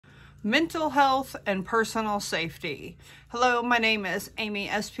Mental health and personal safety. Hello, my name is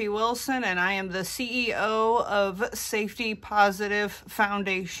Amy SP Wilson, and I am the CEO of Safety Positive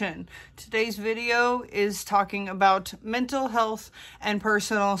Foundation. Today's video is talking about mental health and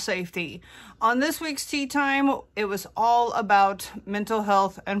personal safety. On this week's Tea Time, it was all about mental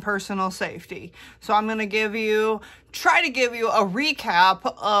health and personal safety. So I'm going to try to give you a recap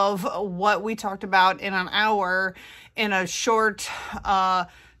of what we talked about in an hour in a short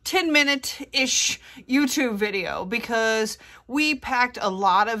 10-minute-ish YouTube video, because we packed a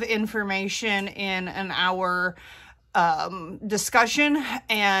lot of information in an hour discussion,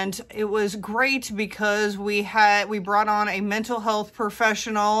 and it was great because we brought on a mental health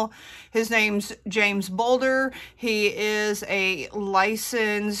professional. His name's James Boulder. He is a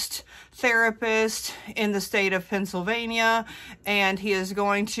licensed therapist in the state of Pennsylvania, and he is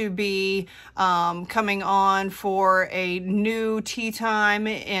going to be coming on for a new tea time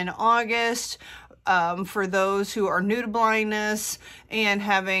in August for those who are new to blindness and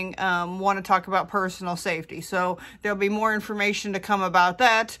having want to talk about personal safety. So there'll be more information to come about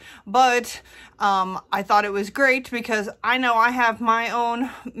that, but I thought it was great because I know I have my own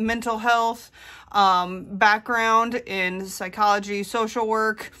mental health background in psychology, social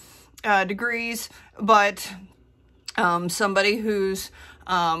work degrees, but somebody who's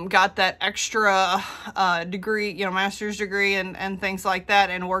got that extra degree, master's degree and things like that,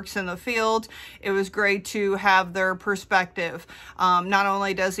 and works in the field. It was great to have their perspective. Not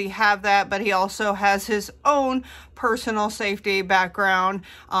only does he have that, but he also has his own personal safety background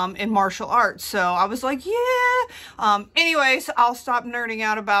in martial arts. So I was like, yeah. Anyways, I'll stop nerding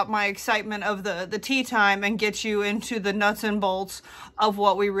out about my excitement of the tea time and get you into the nuts and bolts of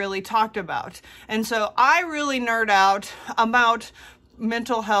what we really talked about. And so I really nerd out about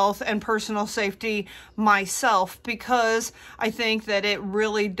mental health and personal safety myself, because I think that it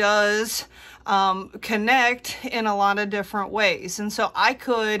really does connect in a lot of different ways. And so I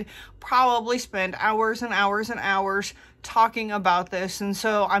could probably spend hours and hours and hours talking about this. And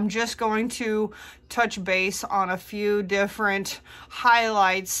so I'm just going to touch base on a few different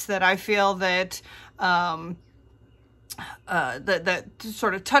highlights that I feel that that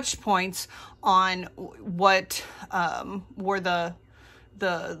sort of touch points on what were the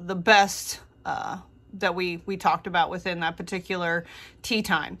best that we talked about within that particular tea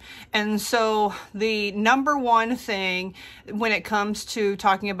time. And so the number one thing when it comes to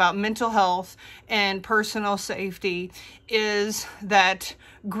talking about mental health and personal safety is that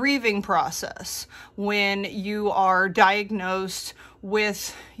grieving process when you are diagnosed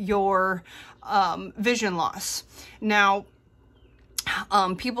with your vision loss. Now,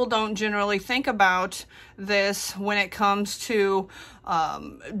 people don't generally think about this when it comes to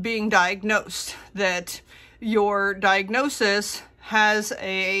being diagnosed, that your diagnosis has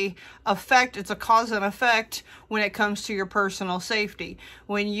a effect, it's a cause and effect when it comes to your personal safety.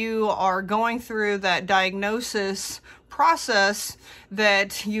 When you are going through that diagnosis process,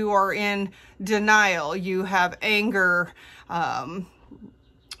 that you are in denial, you have anger,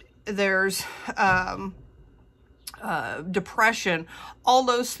 there's depression, all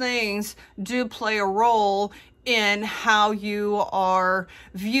those things do play a role in how you are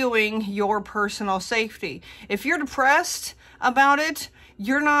viewing your personal safety. If you're depressed about it,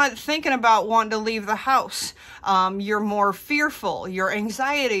 you're not thinking about wanting to leave the house. You're more fearful. Your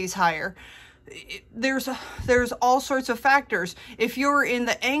anxiety is higher. There's all sorts of factors. If you're in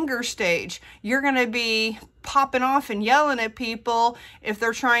the anger stage, you're going to be popping off and yelling at people if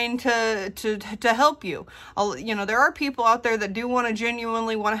they're trying to help you. There are people out there that do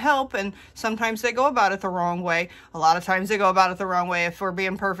genuinely want to help, and sometimes they go about it the wrong way. A lot of times they go about it the wrong way, if we're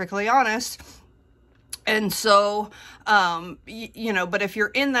being perfectly honest. And so, but if you're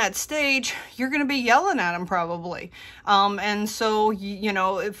in that stage, you're going to be yelling at them probably. And so,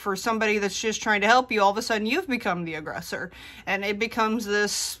 for somebody that's just trying to help you, all of a sudden you've become the aggressor, and it becomes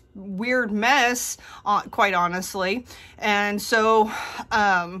this weird mess, quite honestly. And so,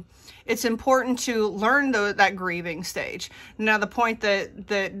 it's important to learn that grieving stage. Now, the point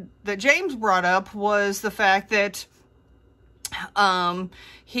that James brought up was the fact that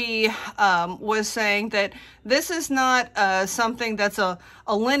he was saying that this is not something that's a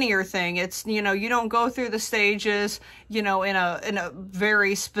linear thing. It's, you don't go through the stages, in a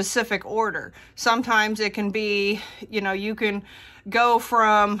very specific order. Sometimes it can be, you can go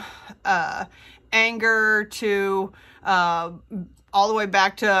from anger to all the way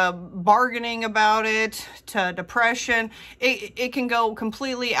back to bargaining about it, to depression. It can go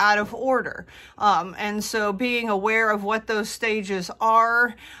completely out of order. And so being aware of what those stages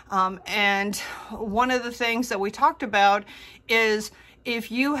are, and one of the things that we talked about is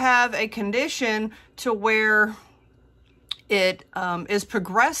if you have a condition to where it is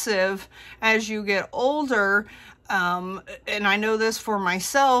progressive as you get older, and I know this for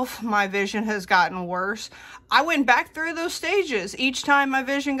myself, my vision has gotten worse. I went back through those stages each time my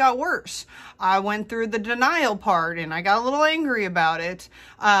vision got worse. I went through the denial part and I got a little angry about it.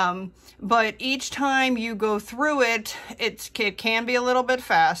 But each time you go through it, it can be a little bit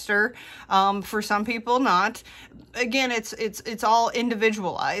faster. For some people, not. Again, it's all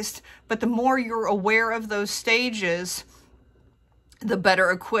individualized. But the more you're aware of those stages, the better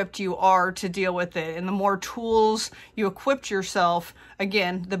equipped you are to deal with it. And the more tools you equipped yourself,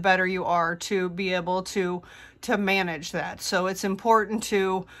 again, the better you are to be able to manage that. So it's important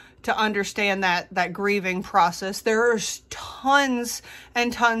to understand that grieving process. There's tons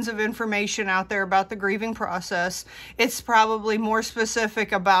and tons of information out there about the grieving process. It's probably more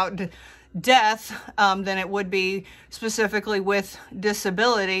specific about death than it would be specifically with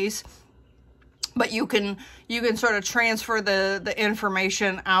disabilities. But you can sort of transfer the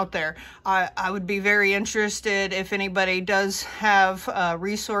information out there. I would be very interested if anybody does have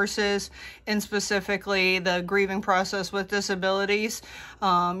resources in specifically the grieving process with disabilities.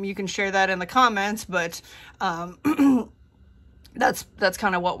 You can share that in the comments, but that's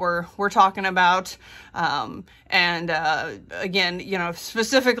kind of what we're talking about. Again, you know,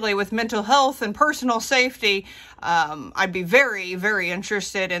 specifically with mental health and personal safety, I'd be very, very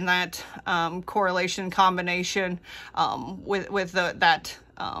interested in that correlation combination with that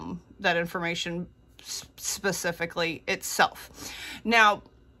information specifically itself. Now,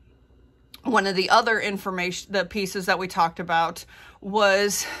 one of the other the pieces that we talked about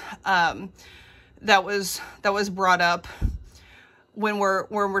was that was brought up when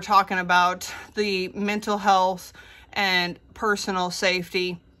we're talking about the mental health and personal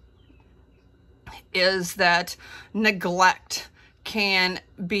safety, is that neglect can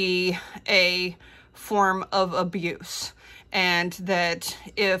be a form of abuse, and that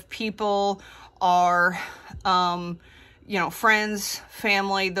if people are, you know, friends,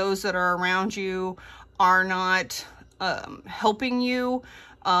 family, those that are around you are not helping you,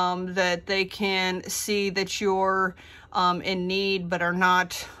 that they can see that you're in need but are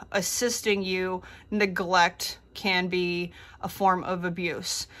not assisting you, neglect can be a form of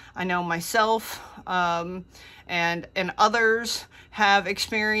abuse. I know myself and others have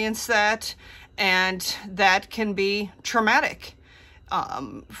experienced that, and that can be traumatic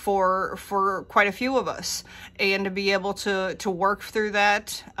for quite a few of us. And to be able to work through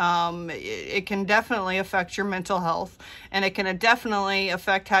that, it can definitely affect your mental health, and it can definitely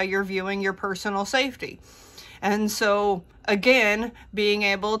affect how you're viewing your personal safety. And so, again, being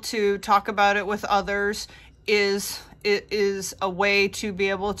able to talk about it with others is a way to be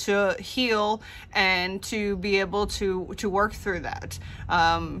able to heal and to be able to work through that.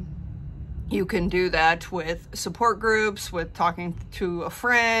 You can do that with support groups, with talking to a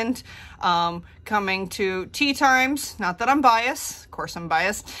friend, coming to tea times. Not that I'm biased. Of course I'm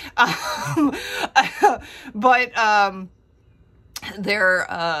biased. But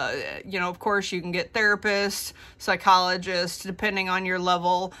you know, of course you can get therapists, psychologists, depending on your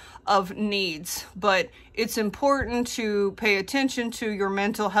level of needs. But it's important to pay attention to your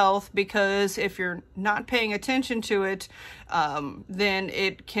mental health, because if you're not paying attention to it, then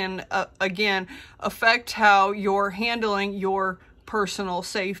it can, again, affect how you're handling your personal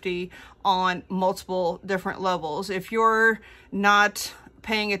safety on multiple different levels. If you're not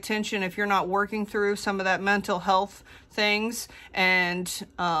paying attention, if you're not working through some of that mental health things, and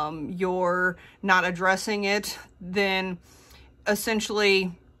you're not addressing it, then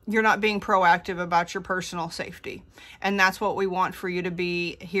essentially you're not being proactive about your personal safety. And that's what we want for you to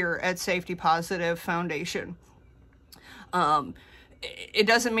be here at Safety Positive Foundation. It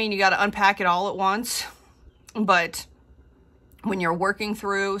doesn't mean you got to unpack it all at once, but when you're working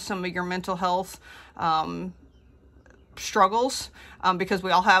through some of your mental health struggles, because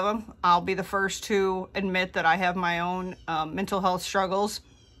we all have them. I'll be the first to admit that I have my own mental health struggles,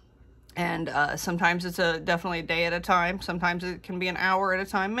 and sometimes it's definitely a day at a time. Sometimes it can be an hour at a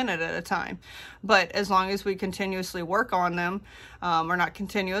time, minute at a time. But as long as we continuously work on them, or not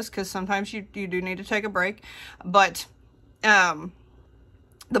continuous, because sometimes you do need to take a break. But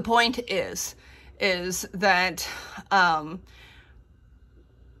the point is that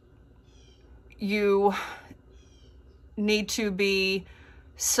you need to be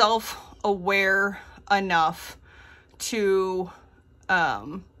self-aware enough to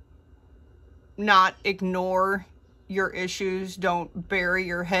not ignore your issues don't bury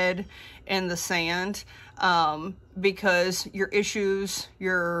your head in the sand, because your issues,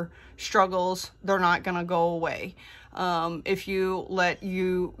 your struggles, they're not going to go away. If you let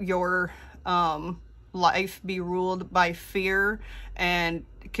your life be ruled by fear and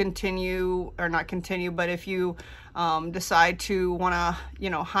continue, or not continue, but if you decide to want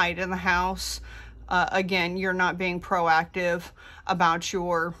to, hide in the house, again, you're not being proactive about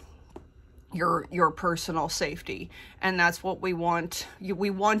your personal safety. And that's what we want. We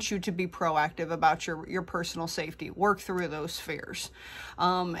want you to be proactive about your personal safety. Work through those fears.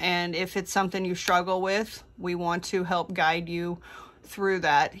 And if it's something you struggle with, we want to help guide you through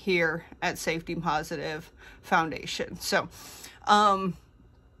that here at Safety Positive Foundation. So,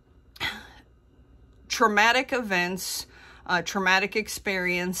 traumatic events, traumatic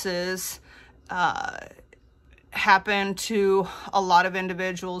experiences, happen to a lot of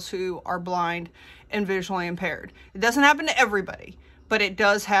individuals who are blind and visually impaired. It doesn't happen to everybody, but it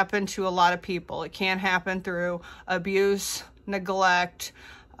does happen to a lot of people. It can happen through abuse, neglect,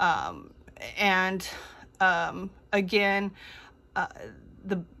 and again,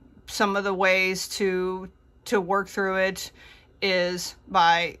 some of the ways to work through it is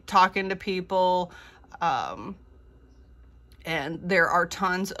by talking to people, and there are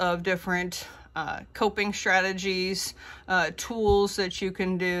tons of different coping strategies, tools that you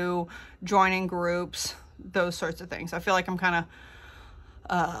can do, joining groups, those sorts of things. I feel like I'm kind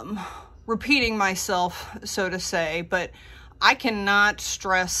of repeating myself, so to say, but I cannot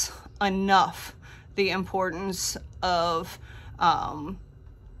stress enough the importance of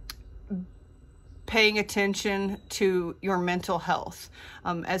paying attention to your mental health.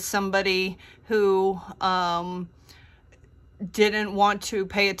 As somebody who didn't want to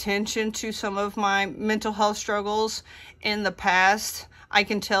pay attention to some of my mental health struggles in the past, I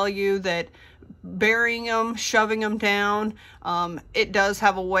can tell you that burying them, shoving them down, it does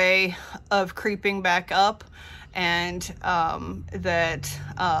have a way of creeping back up, and that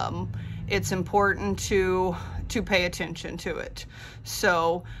it's important to pay attention to it.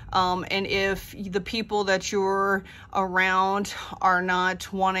 So, and if the people that you're around are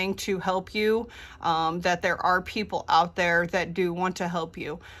not wanting to help you, that there are people out there that do want to help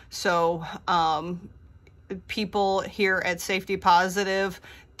you. So, people here at Safety Positive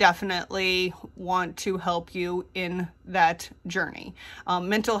definitely want to help you in that journey.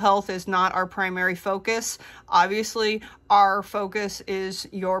 Mental health is not our primary focus. Obviously, our focus is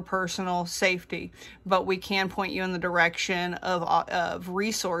your personal safety, but we can point you in the direction of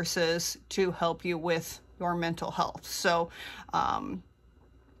resources to help you with your mental health. So,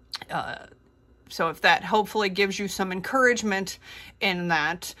 so if that hopefully gives you some encouragement in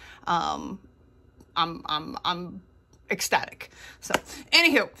that, I'm ecstatic. So,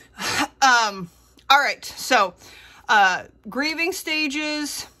 anywho, all right. So, grieving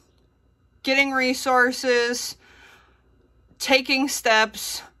stages, getting resources, taking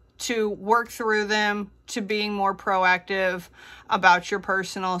steps to work through them, to being more proactive about your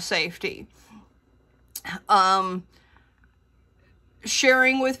personal safety.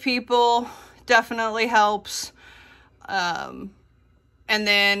 Sharing with people definitely helps. And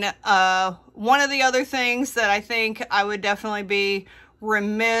then one of the other things that I think I would definitely be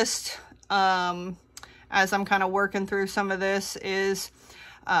remiss, as I'm kind of working through some of this, is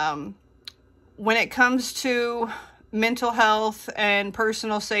when it comes to mental health and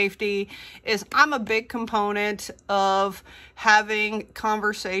personal safety, is I'm a big component of having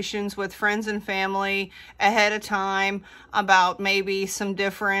conversations with friends and family ahead of time about maybe some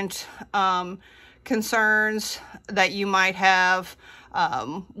different concerns that you might have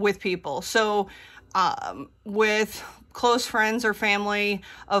with people. So with close friends or family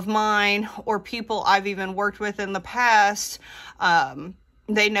of mine, or people I've even worked with in the past,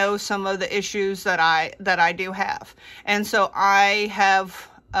 they know some of the issues that I do have. And so I have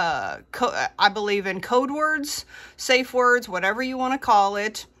I believe in code words, safe words, whatever you want to call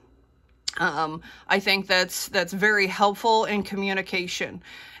it. I think that's very helpful in communication.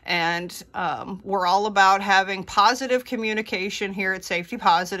 And we're all about having positive communication here at Safety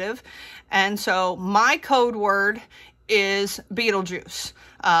Positive. And so my code word is Beetlejuice.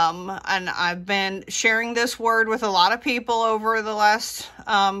 And I've been sharing this word with a lot of people over the last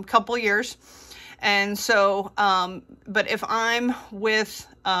couple years. And so, but if I'm with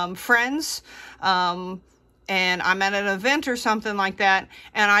friends, and I'm at an event or something like that,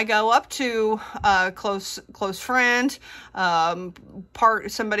 and I go up to a close friend,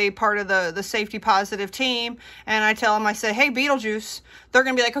 somebody part of the Safety Positive team, and I tell them, I say, hey, Beetlejuice, they're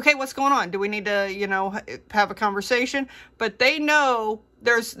going to be like, okay, what's going on? Do we need to, have a conversation? But they know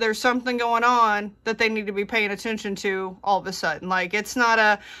there's something going on that they need to be paying attention to all of a sudden. Like, it's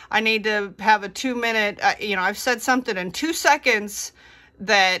not I need to have a 2-minute, you know, I've said something in 2 seconds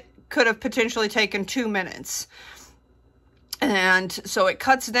that could have potentially taken 2 minutes. And so it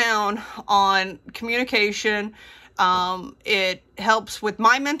cuts down on communication. It helps with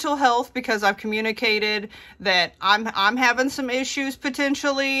my mental health because I've communicated that I'm having some issues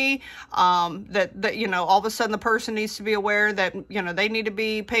potentially, that, you know, all of a sudden the person needs to be aware that, you know, they need to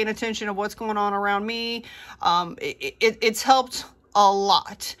be paying attention to what's going on around me. It's helped a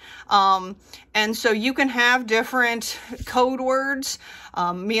lot. And so you can have different code words.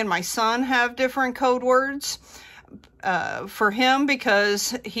 Me and my son have different code words. For him,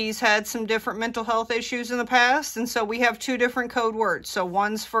 because he's had some different mental health issues in the past. And so we have 2 different code words. So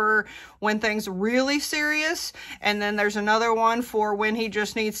one's for when things are really serious. And then there's another one for when he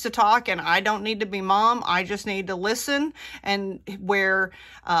just needs to talk. And I don't need to be mom. I just need to listen. And where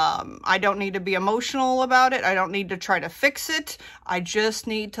I don't need to be emotional about it. I don't need to try to fix it. I just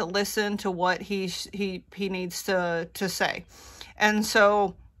need to listen to what he needs to say. And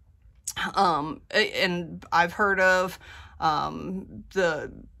so and I've heard of what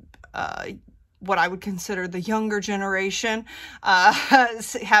I would consider the younger generation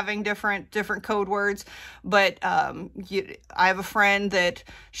having different code words. But I have a friend that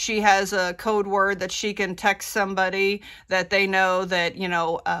she has a code word that she can text somebody that they know that, you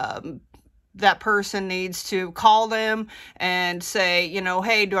know, that person needs to call them and say, you know,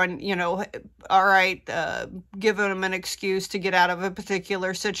 hey, do I, you know, all right, give them an excuse to get out of a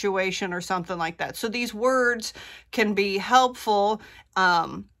particular situation or something like that. So these words can be helpful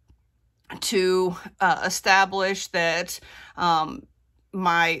to establish that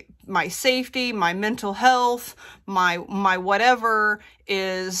my safety, my mental health, my whatever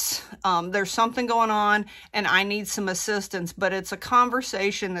is, there's something going on and I need some assistance, but it's a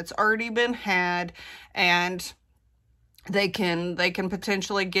conversation that's already been had, and they can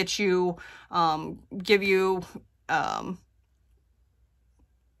potentially get you, give you, I'm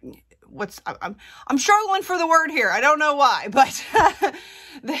struggling for the word here. I don't know why, but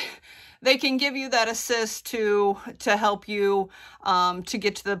they can give you that assist to help you to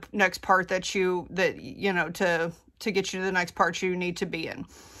get to the next part to get you to the next part you need to be in.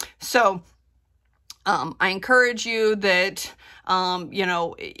 So I encourage you that you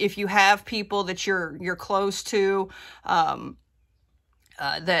know, if you have people that you're close to,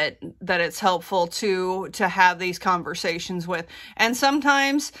 that it's helpful to have these conversations with. And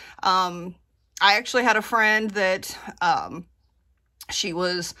sometimes I actually had a friend that she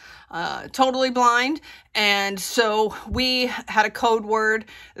was totally blind, and so we had a code word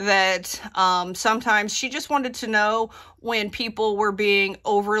that sometimes she just wanted to know when people were being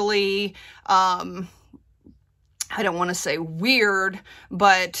overly, I don't want to say weird,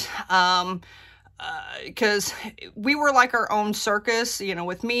 but because we were like our own circus, you know,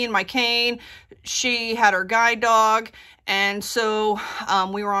 with me and my cane. She had her guide dog, and so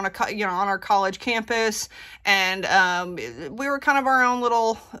we were on our college campus, and we were kind of our own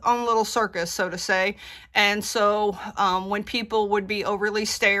little circus, so to say. And so when people would be overly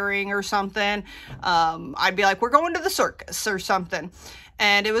staring or something, I'd be like, "We're going to the circus" or something,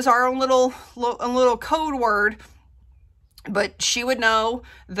 and it was our own little code word. But she would know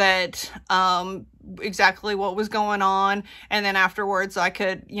that exactly what was going on, and then afterwards I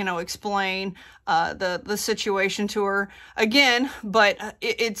could, you know, explain the situation to her again. But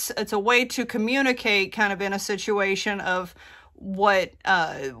it's a way to communicate kind of in a situation of what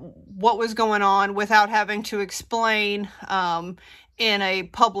was going on without having to explain in a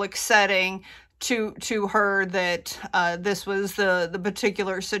public setting to her that this was the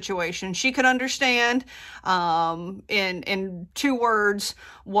particular situation. She could understand in 2 words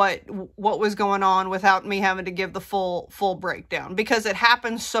what was going on without me having to give the full breakdown, because it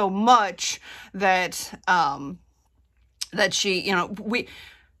happens so much that that she, you know,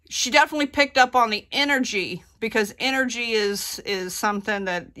 she definitely picked up on the energy, because energy is something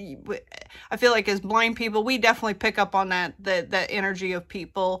that I feel like as blind people, we definitely pick up on that energy of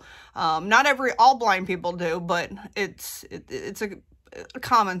people. Not all blind people do, but it's a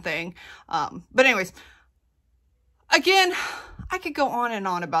common thing. But anyways, again, I could go on and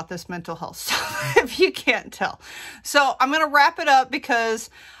on about this mental health stuff if you can't tell. So I'm going to wrap it up because,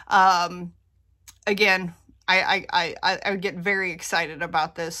 again, I get very excited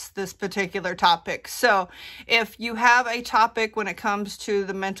about this particular topic. So if you have a topic when it comes to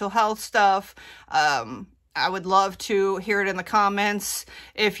the mental health stuff, I would love to hear it in the comments.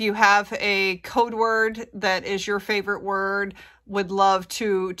 If you have a code word that is your favorite word, would love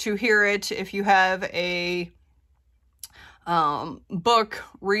to hear it. If you have a book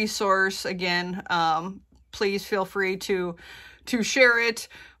resource. Again, please feel free to share it,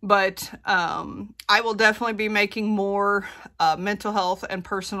 but I will definitely be making more mental health and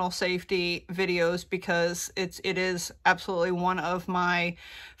personal safety videos, because it is absolutely one of my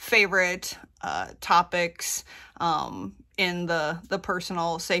favorite topics in the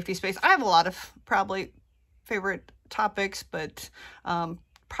personal safety space. I have a lot of probably favorite topics, but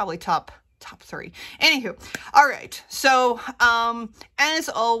probably top 3. Anywho, all right. So, as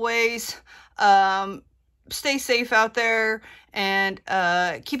always, stay safe out there, and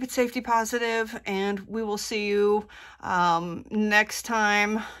keep it safety positive, and we will see you next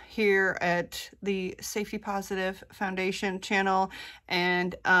time here at the Safety Positive Foundation channel.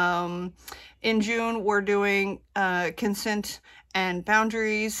 And in June, we're doing consent and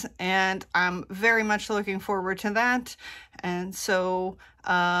boundaries, and I'm very much looking forward to that. And so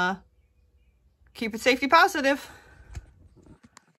keep it safety positive.